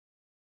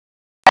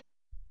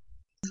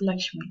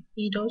లక్ష్మి.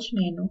 ఈరోజు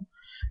నేను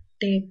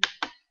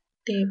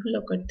టేబుల్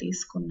ఒకటి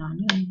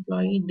తీసుకున్నాను,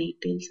 ఎంప్లాయీ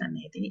డీటెయిల్స్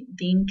అనేది.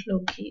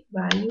 దీంట్లోకి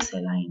వాల్యూస్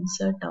ఎలా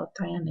ఇన్సర్ట్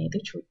అవుతాయి అనేది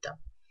చూద్దాం.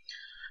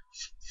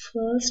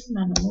 ఫస్ట్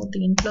మనము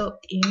దీంట్లో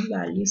ఏం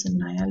వాల్యూస్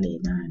ఉన్నాయా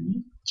లేదా అని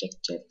చెక్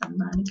చేద్దాం.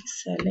 దానికి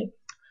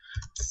select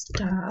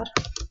star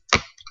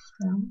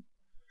from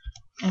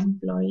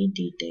employee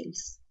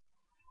details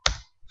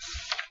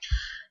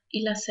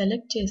ఇలా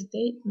సెలెక్ట్ చేస్తే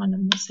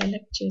మనము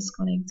సెలెక్ట్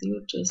చేసుకొని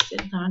ఎగ్జిక్యూట్ చేస్తే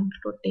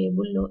దాంట్లో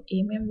టేబుల్లో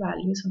ఏమేం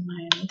వాల్యూస్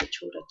ఉన్నాయనేది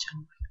చూడొచ్చు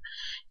అనమాట.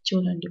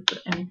 చూడండి,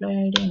 ఇప్పుడు employee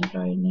ID,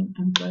 employee name,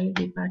 employee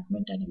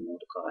department అనే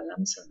 3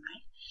 కాలమ్స్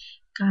ఉన్నాయి,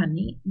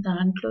 కానీ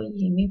దాంట్లో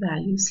ఏమీ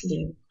వాల్యూస్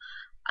లేవు.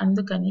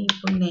 అందుకని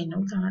ఇప్పుడు నేను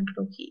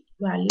దాంట్లోకి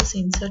వాల్యూస్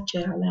ఇన్సర్ట్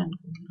చేయాలి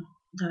అనుకుంటున్నాను.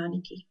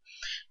 దానికి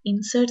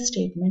ఇన్సర్ట్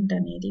స్టేట్మెంట్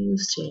అనేది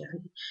యూజ్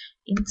చేయాలి.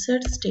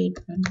 ఇన్సర్ట్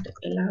స్టేట్మెంట్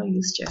ఎలా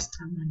యూజ్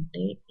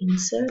చేస్తామంటే,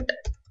 ఇన్సర్ట్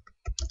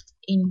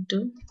ఇంటూ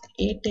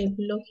ఏ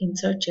టేబుల్లోకి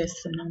ఇన్సర్ట్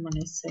చేస్తున్నాం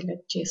అనేది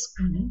సెలెక్ట్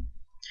చేసుకొని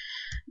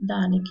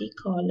దానికి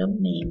కాలమ్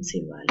నేమ్స్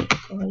ఇవ్వాలి.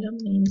 కాలమ్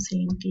నేమ్స్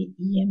ఏంటి?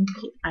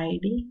 EMP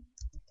ID,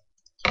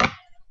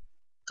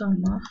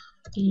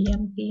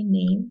 EMP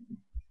name,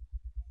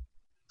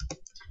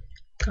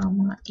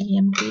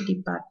 EMP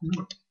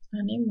department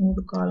అనే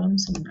 3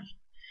 కాలమ్స్ ఉన్నాయి.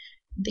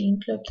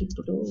 దీంట్లోకి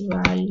ఇప్పుడు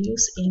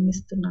వాల్యూస్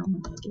ఏమిస్తున్నాం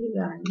అనేది,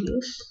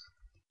 వాల్యూస్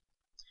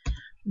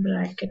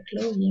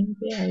బ్రాకెట్లో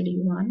ఈఎంపీ ఐడి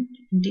 1,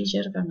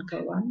 ఇంటీజర్ కనుక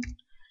 1,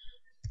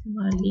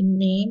 మళ్ళీ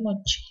నేమ్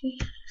వచ్చి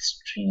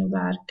స్ట్రింగ్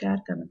varchar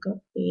కనుక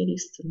పేరు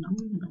ఇస్తున్నాం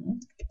మనము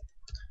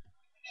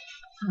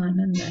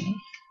ఆనంద్ అని.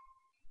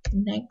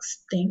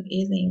 Next thing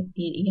is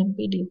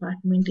EMP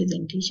department is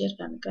integer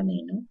కనుక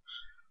నేను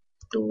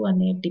 2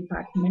 అనే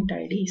డిపార్ట్మెంట్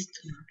ఐడి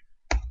ఇస్తున్నాను.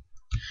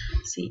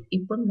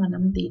 ఇప్పుడు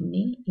మనం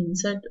దీన్ని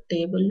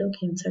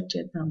టేబుల్లోకి ఇన్సర్ట్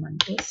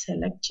చేద్దామంటే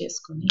సెలెక్ట్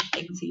చేసుకొని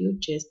ఎగ్జిక్యూట్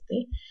చేస్తే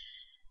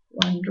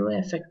 1 రో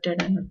ఎఫెక్టెడ్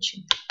అని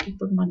వచ్చింది.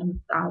 ఇప్పుడు మనం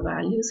ఆ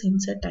వాల్యూస్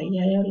ఇన్సర్ట్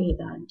అయ్యాయో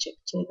లేదా అని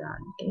చెక్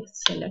చేయాలంటే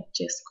సెలెక్ట్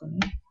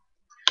చేసుకొని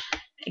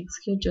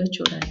ఎగ్జిక్యూట్ చేసి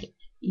చూడండి,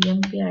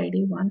 ఈఎంపీ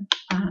ఐడి 1,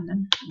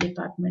 ఆనంద్,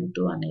 డిపార్ట్మెంట్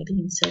 2 అనేది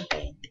ఇన్సర్ట్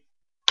అయింది.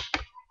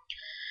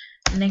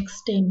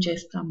 నెక్స్ట్ ఏం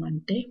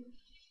చేస్తామంటే,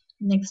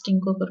 నెక్స్ట్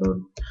ఇంకొక రో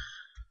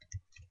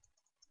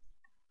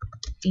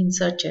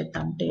ఇన్సర్ట్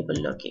చేద్దాం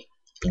టేబుల్లోకి.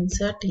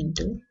 Insert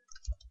into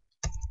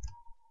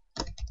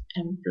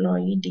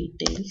employee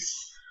details.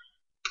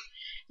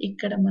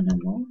 ఇక్కడ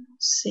మనము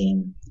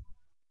సేమ్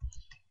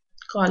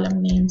కాలమ్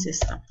నేమ్స్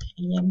ఇస్తాం,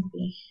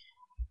 EMP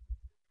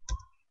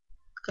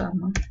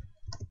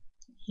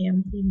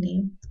EMP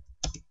name,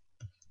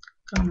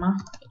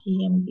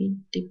 EMP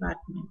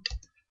department.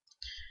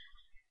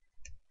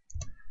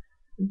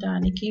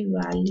 దానికి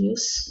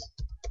వాల్యూస్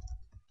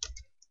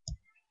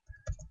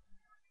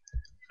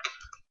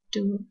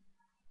 2,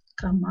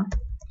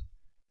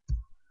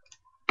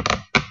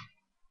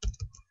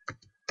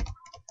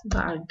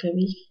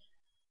 భార్గవి,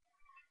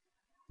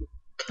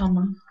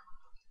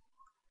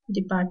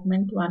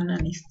 డిపార్ట్మెంట్ 1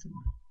 అని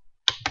ఇస్తున్నాం.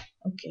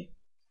 ఓకే,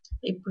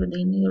 ఇప్పుడు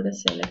దీన్ని కూడా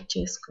సెలెక్ట్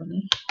చేసుకొని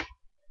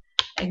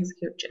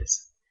ఎగ్జిక్యూట్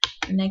చేస్తాం.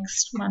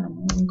 నెక్స్ట్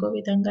మనము ఇంకో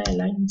విధంగా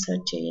ఎలా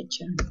ఇన్సర్ట్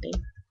చేయొచ్చు అంటే,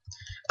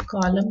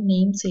 కాలమ్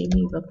నేమ్స్ ఏమి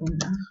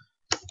ఇవ్వకుండా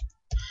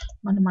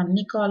మనం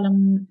అన్ని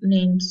కాలమ్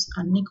నేమ్స్,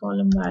 అన్ని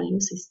కాలమ్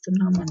వాల్యూస్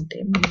ఇస్తున్నామంటే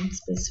మనం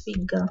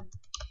స్పెసిఫిక్గా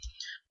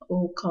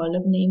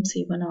కాలమ్ నేమ్స్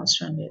ఇవ్వని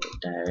అవసరం లేదు.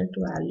 డైరెక్ట్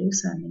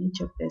వాల్యూస్ అని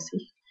చెప్పేసి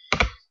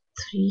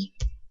 3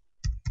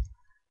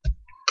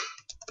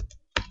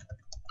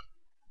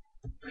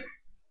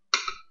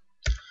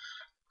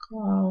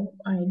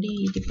 ఐడి,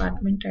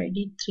 డిపార్ట్మెంట్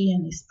ఐడి 3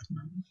 అని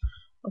ఇస్తున్నాను.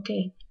 ఓకే,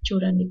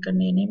 చూడండి, ఇక్కడ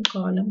నేనేం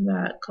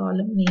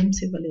కాలమ్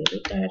నేమ్స్ ఇవ్వలేదు,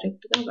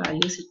 డైరెక్ట్గా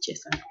వాల్యూస్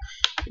ఇచ్చేసాను.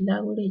 ఇలా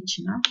కూడా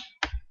ఇచ్చిన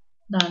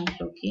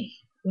దాంట్లోకి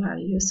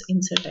వాల్యూస్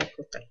ఇన్సర్ట్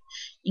అయిపోతాయి.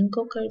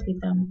 ఇంకొక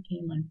విధం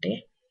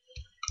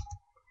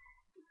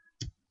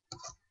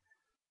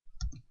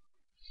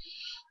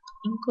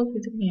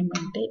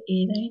ఏమంటే,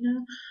 ఏదైనా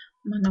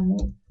మనము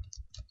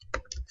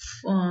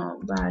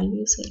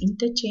వాల్యూస్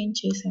ఇంటర్చేంజ్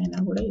చేసైనా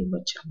కూడా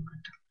ఇవ్వచ్చు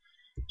అన్నమాట.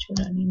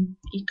 చూడండి,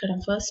 ఇక్కడ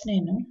ఫస్ట్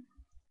నేను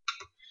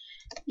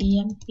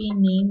ఈఎంపీ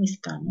నేమ్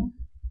ఇస్తాను,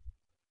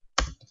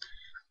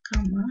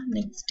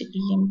 నెక్స్ట్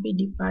ఈఎంపీ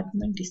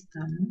డిపార్ట్మెంట్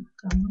ఇస్తాను,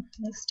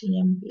 నెక్స్ట్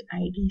ఈఎంపీ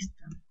ఐడి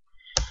ఇస్తాను.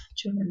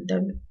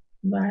 చూడండి,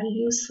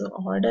 వాల్యూస్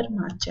ఆర్డర్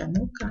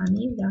మార్చాను,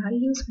 కానీ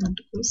వాల్యూస్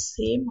మటుకు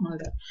సేమ్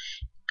ఆర్డర్.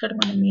 ఇక్కడ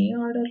మనం ఏ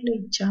ఆర్డర్లో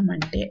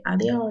ఇచ్చామంటే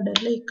అదే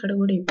ఆర్డర్లో ఇక్కడ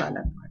కూడా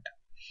ఇవ్వాలన్నమాట.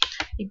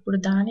 ఇప్పుడు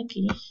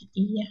దానికి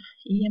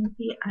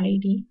ఈఎంపీ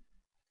ఐడి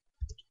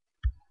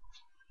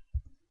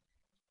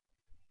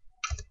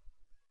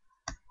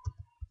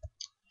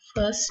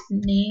ఫస్ట్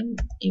నేమ్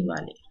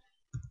ఇవ్వాలి,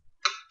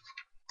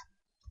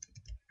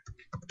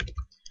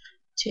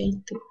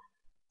 చైతు,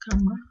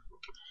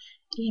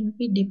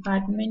 ఈఎంపీ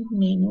డిపార్ట్మెంట్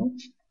నేను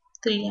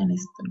 3 అని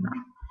ఇస్తున్నా,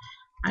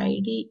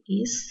 ఐడి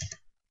ఈస్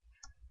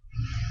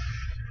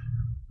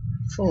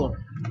 4.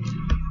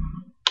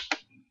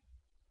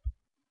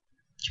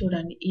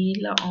 చూడండి,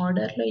 ఇలా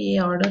ఆర్డర్లో ఏ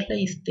ఆర్డర్లో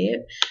ఇస్తే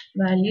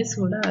వాల్యూస్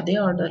కూడా అదే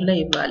ఆర్డర్లో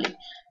ఇవ్వాలి.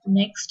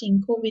 నెక్స్ట్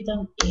ఇంకో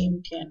విధం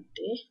ఏంటి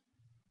అంటే,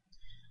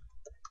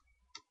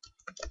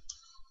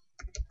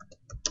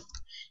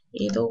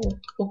 ఏదో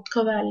ఒక్క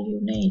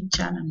వాల్యూనే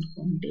ఇచ్చాను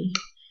అనుకోండి,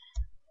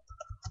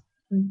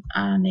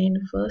 నేను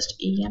ఫస్ట్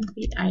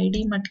ఈఎంపీ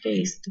ఐడి మటుకే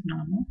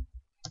ఇస్తున్నాను,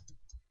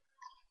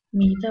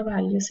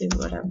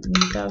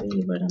 మిగతావి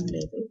ఇవ్వడం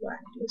లేదు.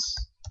 వాల్యూస్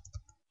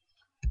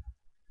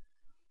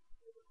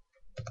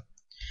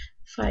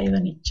 5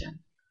 అని ఇచ్చాను.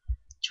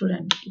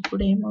 చూడండి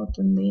ఇప్పుడు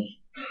ఏమవుతుంది,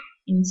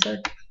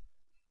 ఇన్సర్ట్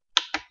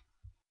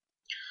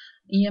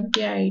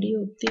ఈఎంపీ ఐడి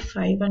వచ్చి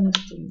 5 అని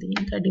వస్తుంది.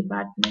 ఇంకా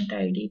డిపార్ట్మెంట్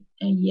ఐడి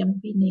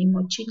ఈఎంపీ నేమ్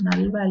వచ్చి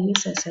నల్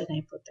వాల్యూస్ అసైన్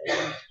అయిపోతాయి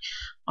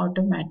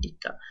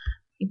ఆటోమేటిక్గా.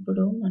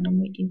 ఇప్పుడు మనం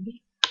ఇవి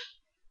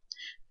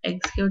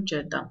ఎగ్జిక్యూట్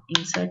చేద్దాం.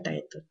 ఇన్సర్ట్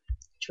అవుతుంది,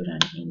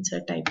 చూడండి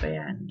ఇన్సర్ట్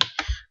అయిపోయాయని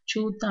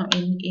చూద్దాం,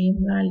 ఏం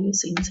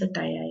వాల్యూస్ ఇన్సర్ట్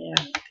అయ్యాయా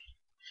అని.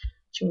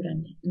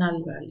 చూడండి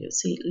నల్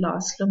వాల్యూస్.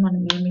 లాస్ట్లో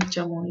మనం ఏమి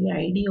ఇచ్చాము, ఓన్లీ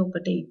ఐడి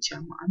ఒకటే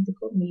ఇచ్చాము,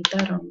 అందుకు మిగతా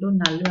 2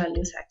 నల్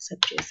వాల్యూస్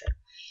యాక్సెప్ట్ చేశారు.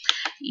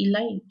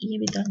 ఇలా ఈ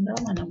విధంగా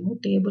మనము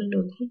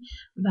టేబుల్లోకి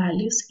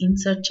వాల్యూస్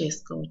ఇన్సర్ట్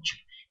చేసుకోవచ్చు.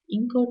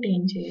 ఇంకోటి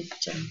ఏం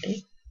చేయొచ్చు అంటే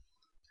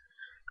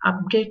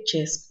అప్డేట్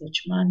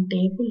చేసుకోవచ్చు. మనం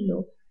టేబుల్లో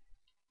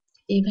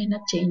ఏవైనా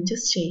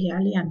చేంజెస్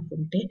చేయాలి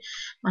అనుకుంటే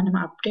మనం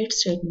అప్డేట్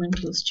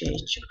స్టేట్మెంట్ యూస్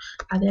చేయొచ్చు.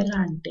 అది ఎలా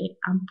అంటే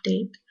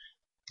update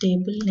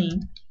table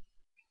name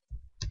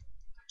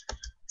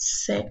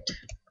set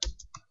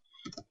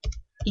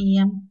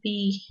EMP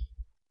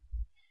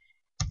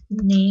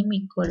name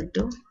equal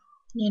to,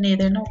 నేను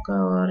ఏదైనా ఒక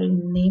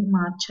నేమ్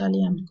మార్చాలి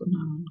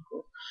అనుకున్నాను అనుకో,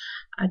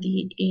 అది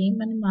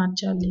ఏమని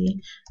మార్చాలి,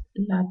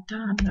 లత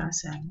అని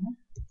రాశాను.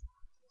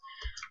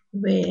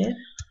 Wear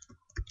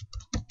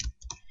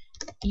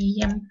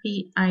EMP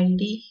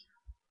ID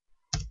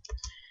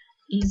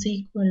is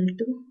equal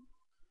to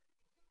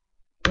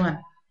 1.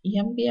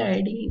 EMP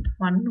ID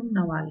 1 ఉన్న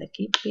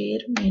వాళ్ళకి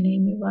పేరు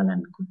నేనేమి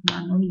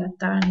ఇవ్వాలనుకుంటున్నాను,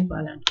 లత అని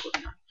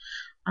ఇవ్వాలనుకుంటున్నాను.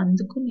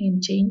 అందుకు నేను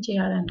చేంజ్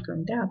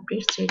చేయాలనుకుంటే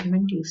అప్డేట్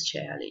స్టేట్మెంట్ యూస్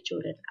చేయాలి.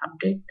 చూడండి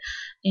అప్డేట్,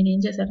 నేను ఏం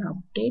చేశాను,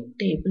 అప్డేట్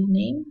టేబుల్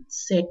నేమ్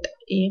సెట్,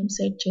 ఏం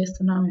సెట్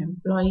చేస్తున్నాము,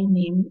 ఎంప్లాయీ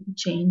నేమ్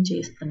చేంజ్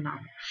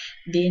చేస్తున్నాము.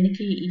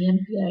 దేనికి,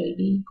 ఈఎంపీ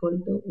ఐడి ఈక్వల్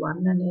టు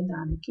 1 అనే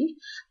దానికి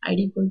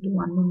ఐడి ఈక్వల్ టు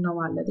 1 ఉన్న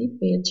వాళ్ళది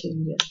పేరు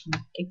చేంజ్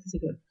చేస్తున్నాం.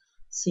 ఎగ్జిక్యూట్.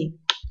 సి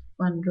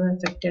 1 రో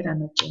ఎఫెక్టెడ్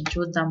అని వచ్చింది,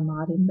 చూద్దాం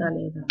మారిందా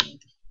లేదా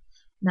అనేది.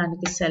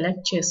 దానికి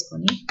సెలెక్ట్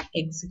చేసుకొని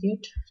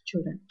ఎగ్జిక్యూట్.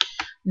 చూడండి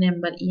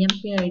నెంబర్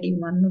ఈఎంపీ ఐడి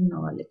 1 ఉన్న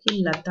వాళ్ళకి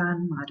లత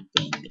అని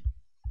మారిపోయింది.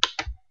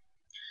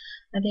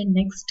 అదే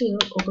నెక్స్ట్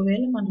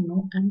ఒకవేళ మనము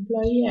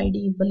ఎంప్లాయీ ఐడి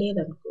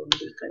ఇవ్వలేదనుకోండి,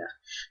 ఇక్కడ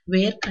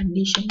వేర్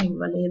కండిషన్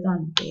ఇవ్వలేదు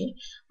అంటే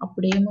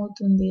అప్పుడు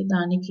ఏమవుతుంది,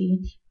 దానికి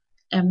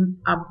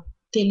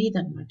తెలియదు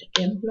అనమాట,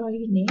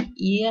 ఎంప్లాయీని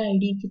ఏ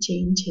ఐడికి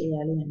చేంజ్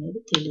చేయాలి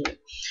అనేది తెలియదు.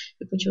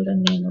 ఇప్పుడు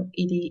చూడండి నేను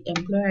ఇది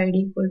ఎంప్లాయీ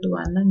ఐడి ఈక్వల్ టు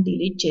 1 అని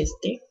డిలీట్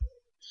చేస్తే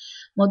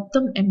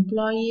మొత్తం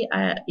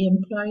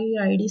ఎంప్లాయీ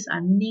ఐడీస్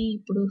అన్నీ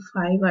ఇప్పుడు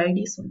 5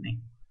 ఐడీస్ ఉన్నాయి.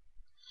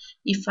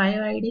 ఈ 5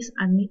 ఐడీస్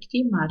అన్నిటికీ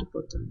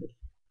మారిపోతుంది.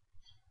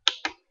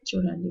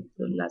 చూడండి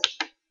ఇప్పుడు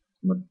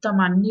మొత్తం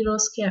అన్ని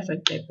రోస్కి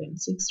ఎఫెక్ట్ అయిపోయింది,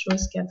 6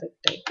 రోస్కి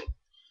ఎఫెక్ట్ అయిపోయింది.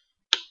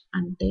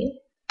 అంటే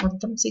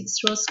మొత్తం 6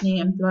 రోస్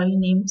ఎంప్లాయీ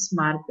నేమ్స్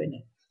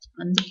మారిపోయినాయి.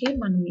 అందుకే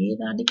మనం ఏ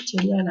దానికి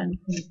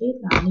చేయాలనుకుంటే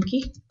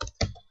దానికి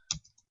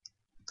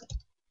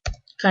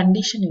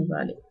కండిషన్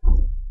ఇవ్వాలి,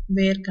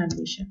 వేర్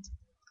కండిషన్,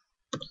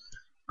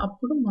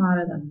 అప్పుడు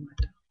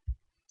మారదన్నమాట.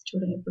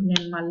 చూడండి ఇప్పుడు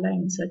నేను మళ్ళీ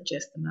ఇన్సర్ట్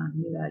చేస్తున్నాను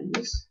అన్ని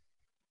వాల్యూస్.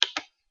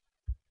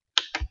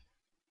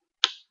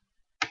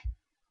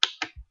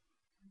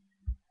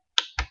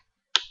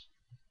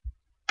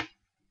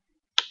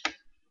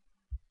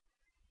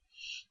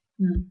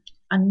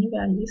 అన్ని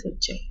వాల్యూస్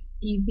వచ్చాయి,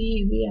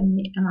 ఇవి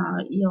అన్ని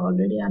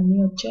ఆల్రెడీ అన్నీ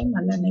వచ్చాయి.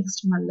 మళ్ళీ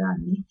నెక్స్ట్ మళ్ళీ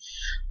అన్ని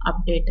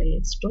అప్డేట్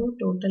అయ్యాయి.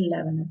 టోటల్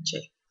 11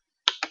 వచ్చాయి.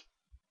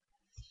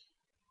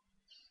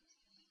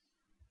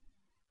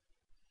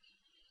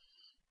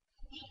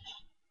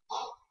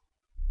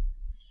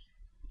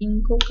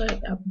 ఇంకొక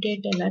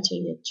అప్డేట్ ఎలా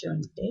చేయొచ్చు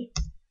అంటే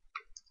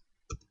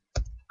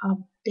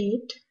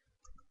update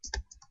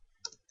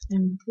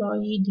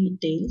employee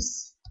details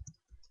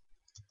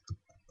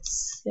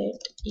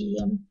set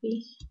emp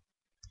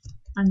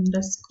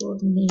underscore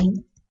name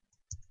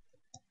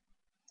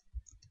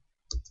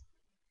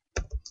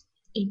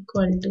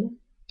equal to,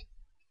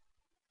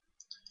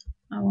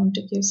 I want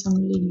to give some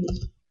Lily,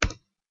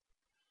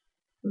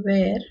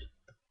 where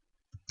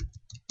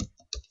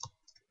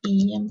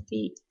emp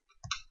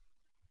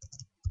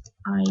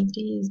id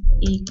is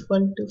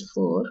equal to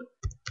 4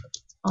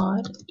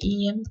 or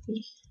emp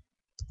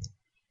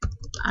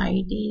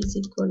id is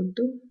equal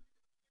to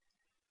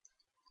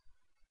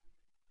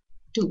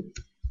 2.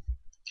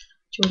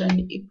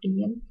 చూడండి ఇప్పుడు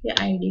ఈఎంపీ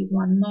ఐడి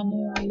 1 అనే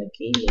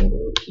వాళ్ళకి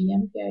లేదు,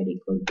 ఈఎంపీ ఐడి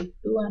ఈక్వల్ టు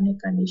 2 అనే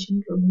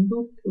condition రెండు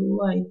true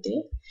అయితే,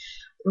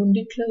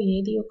 రెండిట్లో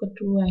ఏది ఒక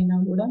ట్రూ అయినా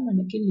కూడా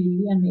మనకి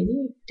లిల్లీ అనేది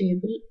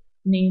టేబుల్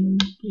నేమ్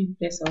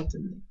రీప్లేస్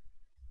అవుతుంది.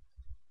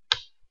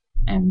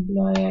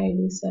 ఎంప్లాయీ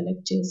ఐడి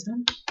సెలెక్ట్ చేసాం,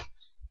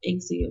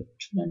 ఎగ్జిక్యూట్.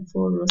 చూడండి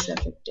 4 రోస్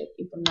ఎఫెక్టెడ్.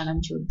 ఇప్పుడు మనం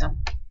చూద్దాం.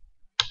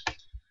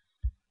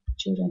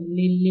 చూడండి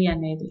లిల్లీ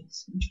అనేది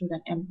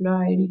చూడండి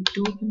ఎంప్లాయీ ఐడి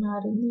 2కి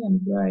మారింది,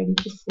 ఎంప్లాయీ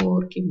ఐడికి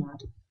 4కి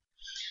మారింది.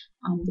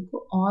 అందుకు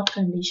ఆర్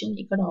కండిషన్,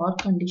 ఇక్కడ ఆర్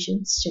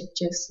కండిషన్స్ చెక్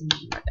చేస్తుంది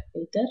అనమాట.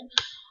 ఇదర్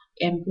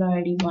ఎంప్లాయీ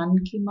ఐడి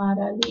 1కి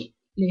మారాలి,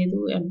 లేదు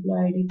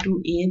ఎంప్లాయీ ఐడి 2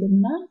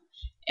 ఏదున్నా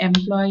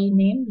ఎంప్లాయీ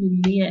నేమ్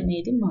లిల్లీ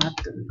అనేది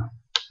మారుతుంది.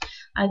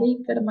 అదే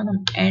ఇక్కడ మనం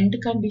ఎండ్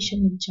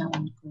కండిషన్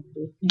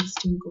ఇచ్చామనుకోండి,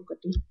 నెక్స్ట్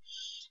ఇంకొకటి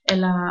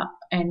ఎలా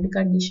ఎండ్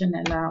కండిషన్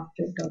ఎలా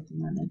ఆపరేట్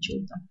అవుతుందని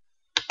చూద్దాం.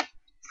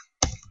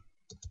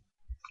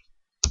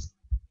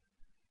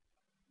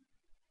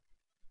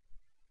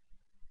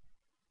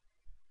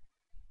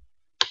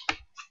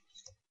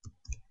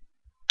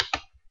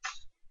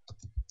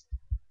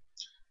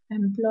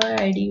 Employee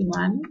ID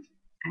 1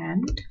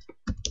 and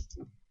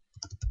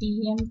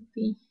EMP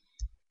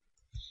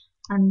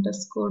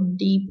underscore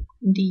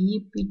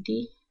DEPT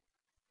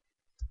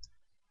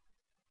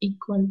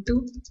equal to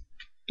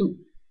 2.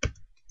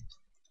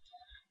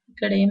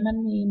 ఇక్కడ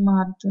ఏమని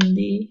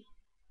మారుతుంది,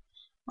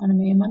 మనం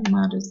ఏమని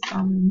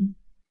మారుస్తాము,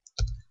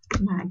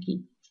 మ్యాగీ.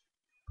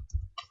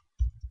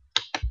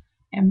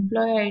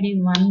 ఎంప్లాయీ ఐడి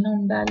 1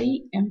 ఉండాలి,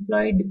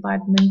 ఎంప్లాయీ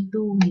డిపార్ట్మెంట్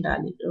 2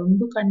 ఉండాలి.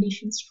 రెండు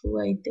కండిషన్స్ ట్రూ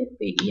అయితే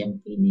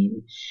ఈఎంపీ నేమ్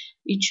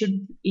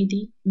ఇది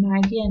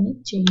మ్యాగీ అని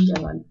చేంజ్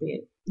అవ్వాలి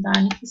పేరు.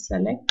 దానికి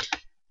సెలెక్ట్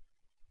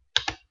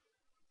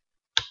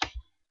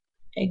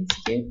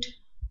ఎగ్జిక్యూట్,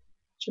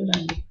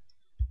 చూడండి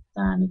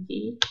దానికి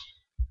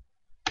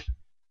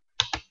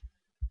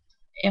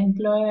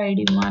ఎంప్లాయీ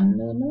ఐడి 1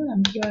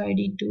 ఎంప్లాయీ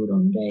ఐడి 2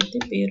 రెండు అయితే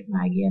పేరు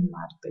మ్యాగీ అని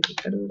మారుతుంది.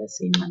 ఇక్కడ కూడా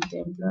సేమ్ అంతే,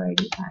 ఎంప్లాయీ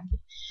ఐడి మ్యాగీ.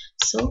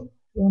 సో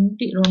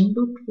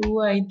రెండు ట్రూ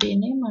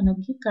అయితేనే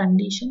మనకి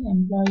కండిషన్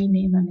ఎంప్లాయీ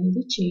నేమ్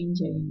అనేది చేంజ్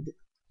అయింది.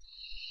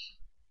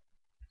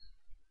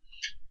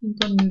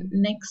 ఇంకా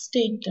నెక్స్ట్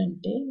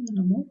ఏంటంటే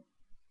మనము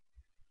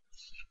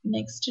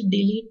నెక్స్ట్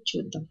డిలీట్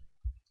చూద్దాం.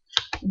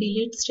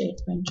 డిలీట్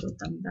స్టేట్మెంట్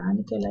చూద్దాం.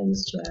 దానికి ఎలా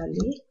యూజ్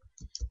చేయాలి,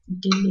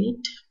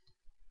 delete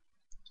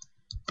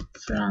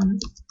from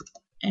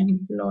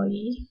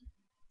employee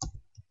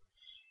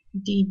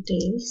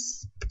details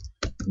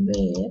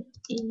wear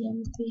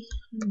EMP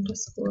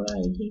underscore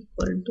ID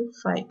equal to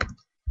 5.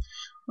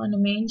 మనం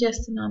ఏం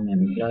చేస్తున్నాం,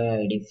 ఎంప్లాయీ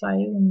ఐడి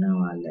 5 ఉన్న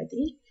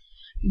వాళ్ళది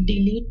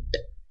డిలీట్,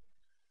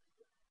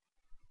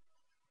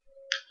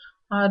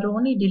 ఆ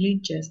రోని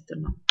డిలీట్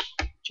చేస్తున్నాం.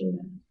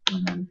 చూడండి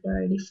మన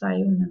ఎంప్లాయీ ఐడి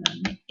 5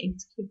 ఉన్నదాన్ని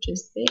ఎగ్జిక్యూట్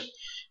చేస్తే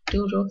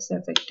 2 rows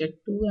ఎఫెక్టెడ్.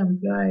 2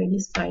 ఎంప్లాయీ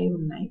ఐడీస్ 5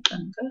 ఉన్నాయి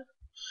కనుక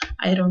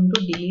అవి రెండు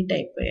డిలీట్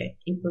అయిపోయాయి.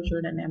 ఇప్పుడు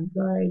చూడండి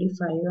ఎంప్లాయీ ఐడి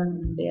 5 అని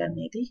ఉండే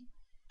అనేది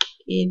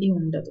ఏది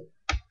ఉండదు.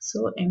 So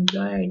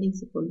employee ID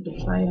equal to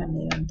 5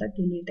 అనేది అంతా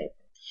డిలీట్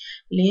అయిపోయింది.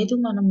 లేదు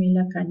మనం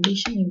ఇలా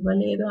కండిషన్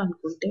ఇవ్వలేదు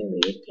అనుకుంటే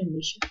వేర్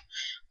కండిషన్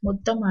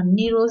మొత్తం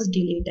అన్ని రోస్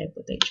డిలీట్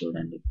అయిపోతాయి.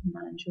 చూడండి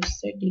మనం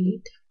చూస్తే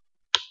డిలీట్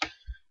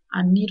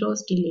అన్ని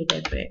రోస్ డిలీట్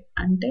అయిపోయాయి,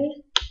 అంటే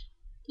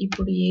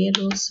ఇప్పుడు ఏ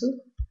రోస్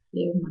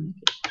లేవు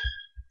మనకి.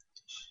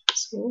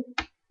 సో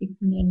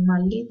ఇప్పుడు నేను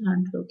మళ్ళీ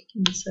దాంట్లోకి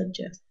ఇన్సర్ట్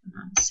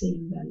చేస్తున్నాను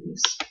సేమ్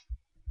వాల్యూస్.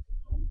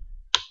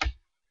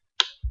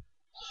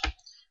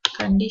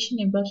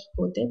 కండిషన్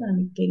ఇవ్వకపోతే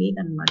దానికి తెలియదు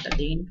అనమాట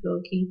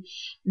దేంట్లోకి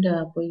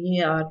పోయి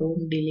ఆ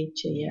రూమ్ డిలీట్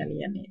చేయాలి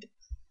అనేది.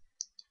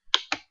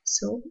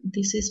 So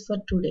this is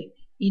for today.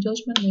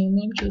 ఈరోజు మనం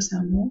ఏమేమి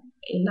చూసాము,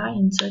 ఎలా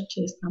ఇన్సర్ట్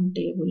చేస్తాం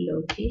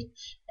టేబుల్లోకి,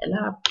 ఎలా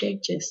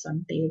అప్డేట్ చేస్తాం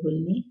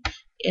టేబుల్ని,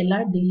 ఎలా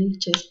డిలీట్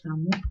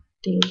చేస్తాము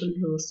టేబుల్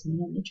రోస్ని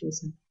అని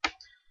చూసాం.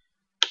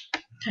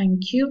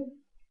 Thank you.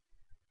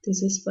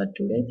 This is for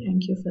today.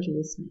 Thank you for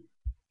listening.